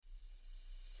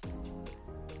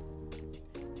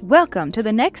Welcome to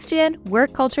the Next Gen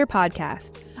Work Culture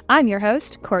Podcast. I'm your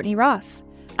host, Courtney Ross.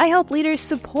 I help leaders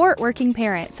support working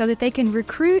parents so that they can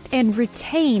recruit and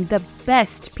retain the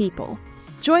best people.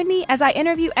 Join me as I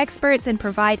interview experts and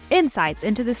provide insights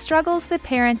into the struggles that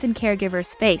parents and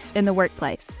caregivers face in the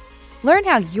workplace. Learn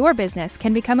how your business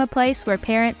can become a place where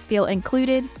parents feel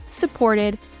included,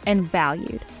 supported, and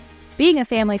valued. Being a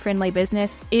family-friendly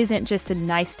business isn't just a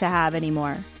nice-to-have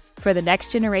anymore. For the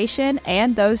next generation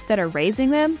and those that are raising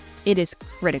them, it is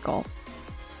critical.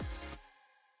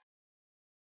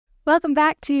 Welcome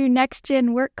back to Next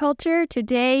Gen Work Culture.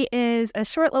 Today is a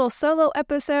short little solo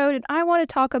episode, and I want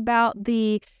to talk about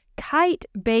the Kyte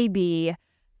baby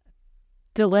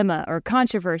dilemma or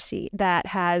controversy that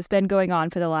has been going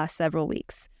on for the last several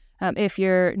weeks. If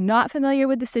you're not familiar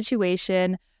with the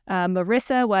situation,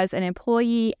 Marissa was an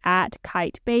employee at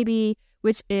Kyte Baby,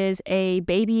 which is a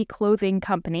baby clothing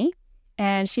company,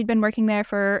 and she'd been working there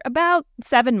for about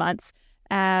 7 months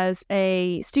as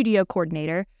a studio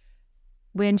coordinator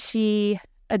when she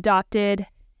adopted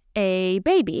a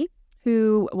baby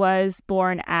who was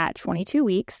born at 22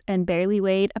 weeks and barely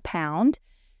weighed a pound,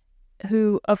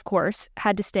 who, of course,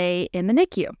 had to stay in the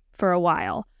NICU for a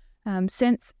while.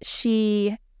 Since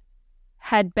she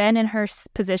had been in her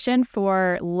position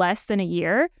for less than a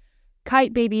year,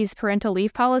 Kyte Baby's parental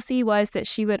leave policy was that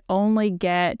she would only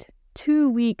get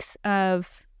 2 weeks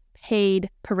of paid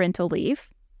parental leave.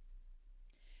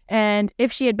 And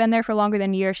if she had been there for longer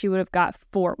than a year, she would have got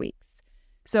 4 weeks.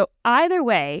 So either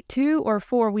way, 2 or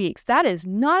 4 weeks, that is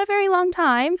not a very long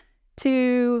time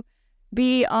to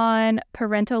be on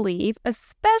parental leave,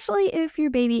 especially if your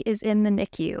baby is in the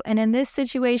NICU. And in this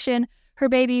situation, her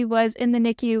baby was in the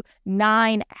NICU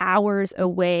 9 hours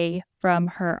away from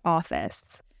her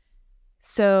office.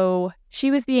 So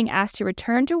she was being asked to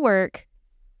return to work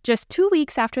just 2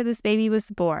 weeks after this baby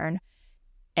was born,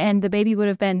 and the baby would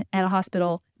have been at a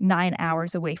hospital 9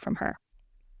 hours away from her.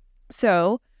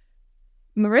 So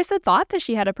Marissa thought that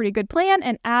she had a pretty good plan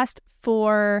and asked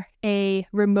for a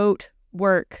remote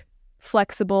work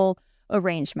flexible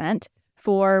arrangement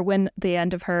for when the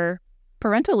end of her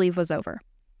parental leave was over.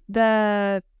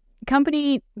 The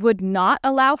company would not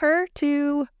allow her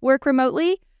to work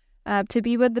remotely, to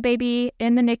be with the baby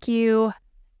in the NICU,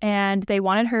 and they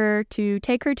wanted her to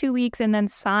take her 2 weeks and then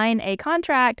sign a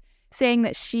contract saying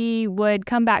that she would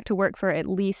come back to work for at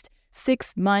least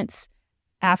 6 months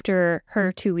after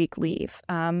her 2-week leave.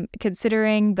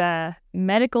 Considering the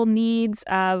medical needs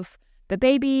of the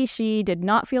baby, she did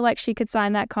not feel like she could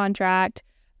sign that contract.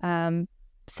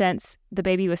 Since the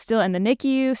baby was still in the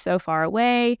NICU, so far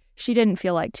away, she didn't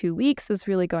feel like 2 weeks was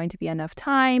really going to be enough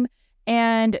time.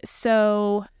 And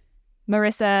so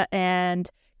Marissa and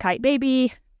Kyte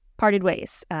Baby parted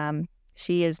ways.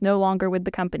 She is no longer with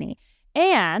the company.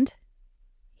 And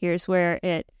here's where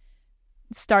it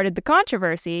started the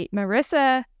controversy.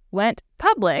 Marissa went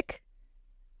public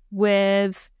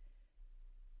with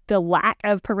the lack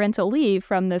of parental leave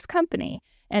from this company,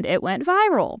 and it went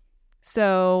viral.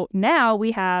 So now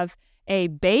we have a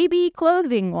baby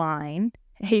clothing line,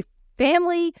 a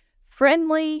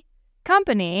family-friendly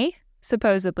company,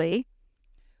 supposedly,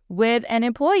 with an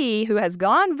employee who has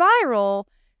gone viral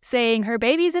saying her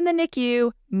baby's in the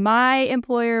NICU, my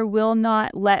employer will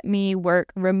not let me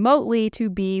work remotely to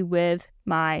be with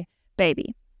my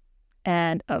baby.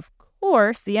 And of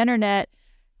course, the internet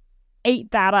ate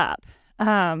that up.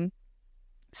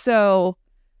 So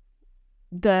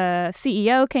the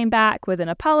CEO came back with an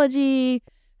apology.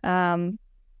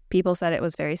 People said it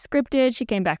was very scripted. She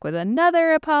came back with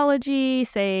another apology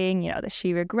saying, that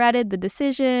she regretted the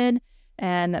decision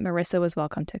and that Marissa was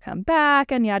welcome to come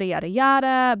back and yada, yada,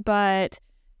 yada. But,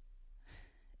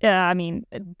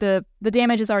 the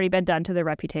damage has already been done to their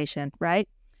reputation, right?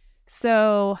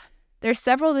 So there's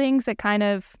several things that kind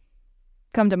of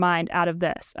come to mind out of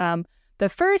this. The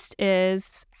first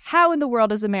is, how in the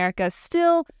world does America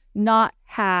still not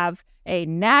have a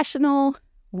national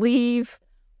leave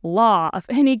law of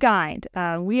any kind?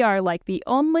 We are like the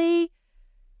only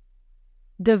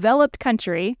developed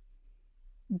country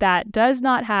that does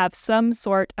not have some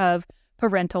sort of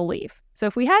parental leave. So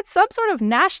if we had some sort of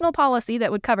national policy that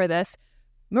would cover this,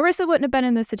 Marissa wouldn't have been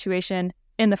in this situation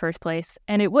in the first place,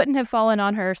 and it wouldn't have fallen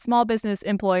on her small business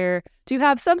employer to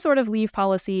have some sort of leave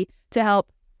policy to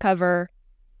help cover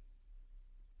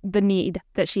the need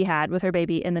that she had with her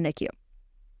baby in the NICU.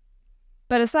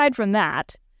 But aside from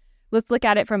that, let's look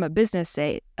at it from a business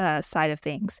side of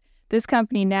things. This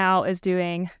company now is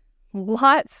doing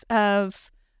lots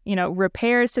of,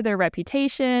 repairs to their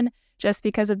reputation just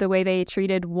because of the way they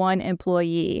treated one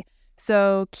employee.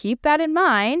 So keep that in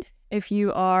mind if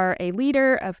you are a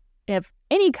leader of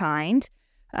any kind.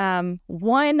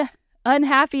 One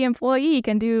unhappy employee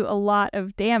can do a lot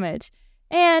of damage.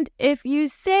 And if you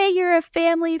say you're a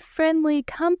family-friendly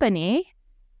company,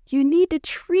 you need to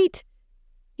treat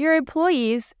your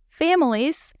employees'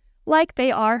 families like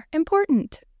they are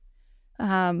important.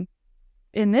 In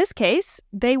this case,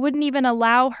 they wouldn't even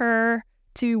allow her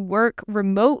to work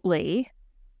remotely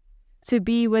to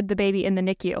be with the baby in the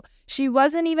NICU. She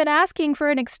wasn't even asking for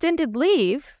an extended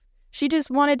leave. She just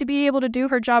wanted to be able to do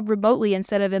her job remotely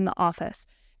instead of in the office.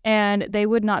 And they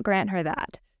would not grant her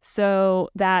that. So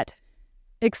that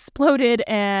exploded,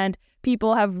 and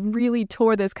people have really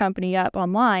tore this company up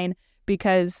online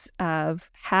because of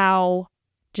how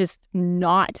just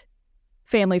not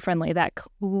family-friendly that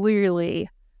clearly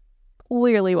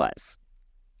was.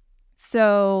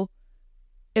 So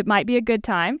it might be a good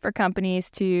time for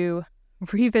companies to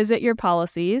revisit your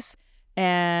policies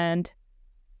and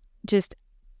just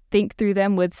think through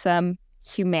them with some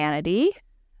humanity.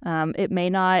 It may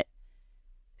not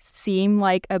seem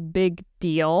like a big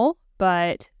deal,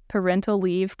 but parental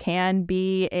leave can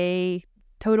be a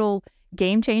total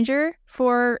game changer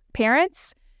for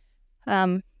parents.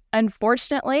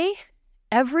 Unfortunately,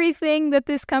 everything that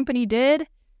this company did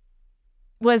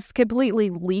was completely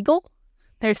legal.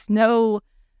 There's no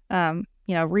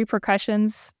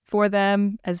repercussions for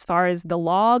them as far as the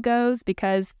law goes,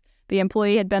 because the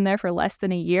employee had been there for less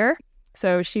than a year.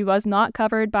 So she was not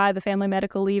covered by the Family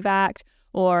Medical Leave Act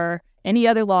or any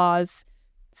other laws.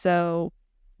 So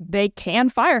they can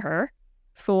fire her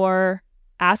for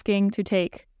asking to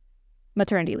take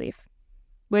maternity leave,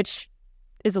 which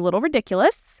is a little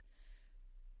ridiculous.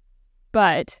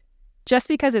 But just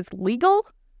because it's legal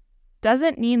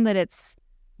doesn't mean that it's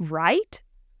right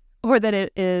or that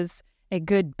it is a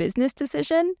good business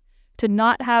decision to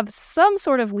not have some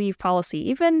sort of leave policy,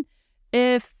 even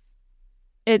if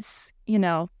it's,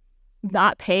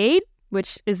 not paid,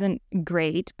 which isn't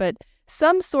great, but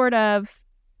some sort of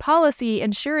policy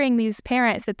ensuring these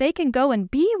parents that they can go and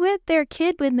be with their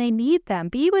kid when they need them,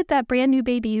 be with that brand new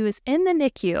baby who is in the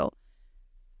NICU,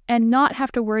 and not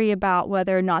have to worry about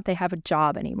whether or not they have a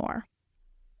job anymore.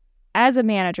 As a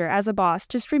manager, as a boss,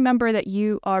 just remember that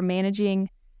you are managing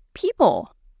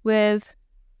people with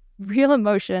real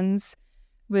emotions,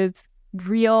 with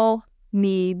real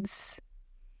needs,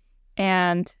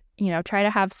 and, try to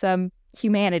have some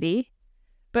humanity.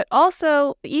 But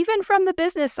also, even from the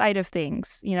business side of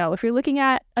things, if you're looking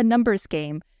at a numbers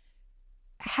game,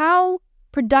 how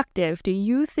productive do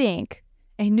you think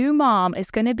a new mom is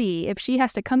going to be if she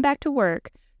has to come back to work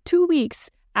 2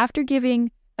 weeks after giving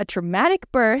a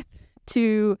traumatic birth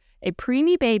to a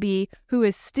preemie baby who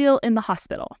is still in the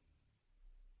hospital?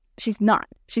 She's not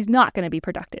going to be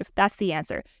productive. That's the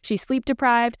answer. She's sleep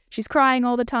deprived. She's crying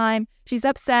all the time. She's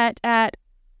upset at,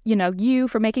 you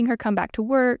for making her come back to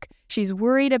work. She's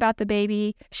worried about the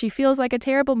baby. She feels like a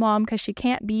terrible mom because she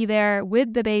can't be there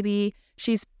with the baby.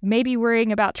 She's maybe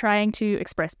worrying about trying to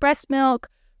express breast milk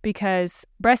because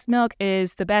breast milk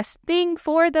is the best thing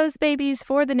for those babies,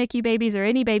 for the NICU babies or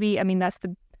any baby. I mean, that's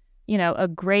a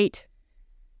great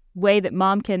way that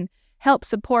mom can help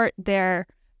support their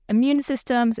immune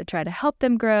systems and try to help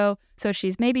them grow. So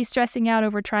she's maybe stressing out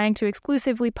over trying to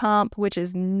exclusively pump, which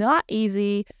is not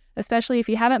easy, especially if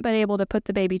you haven't been able to put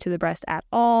the baby to the breast at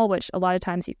all, which a lot of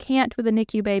times you can't with a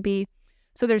NICU baby.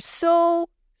 So there's so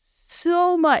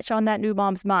much on that new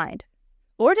mom's mind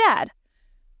or dad.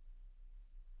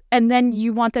 And then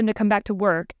you want them to come back to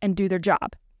work and do their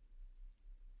job.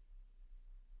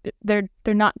 They're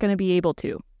not going to be able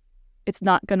to. It's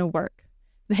not going to work.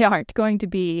 They aren't going to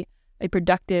be a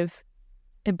productive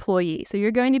employee. So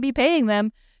you're going to be paying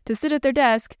them to sit at their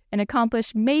desk and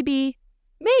accomplish maybe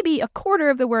a quarter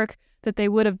of the work that they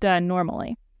would have done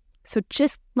normally. So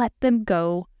just let them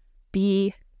go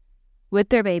be with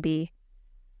their baby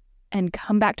and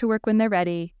come back to work when they're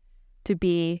ready to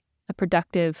be a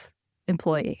productive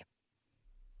employee.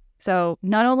 So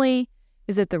not only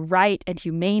is it the right and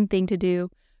humane thing to do,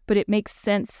 but it makes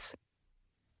sense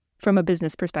from a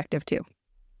business perspective too.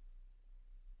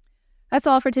 That's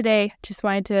all for today. Just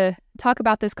wanted to talk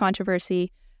about this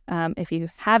controversy. If you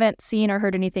haven't seen or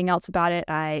heard anything else about it,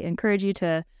 I encourage you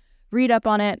to read up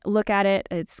on it, look at it.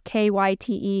 It's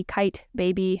Kyte, Kyte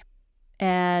baby.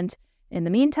 And in the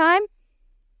meantime,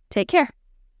 take care.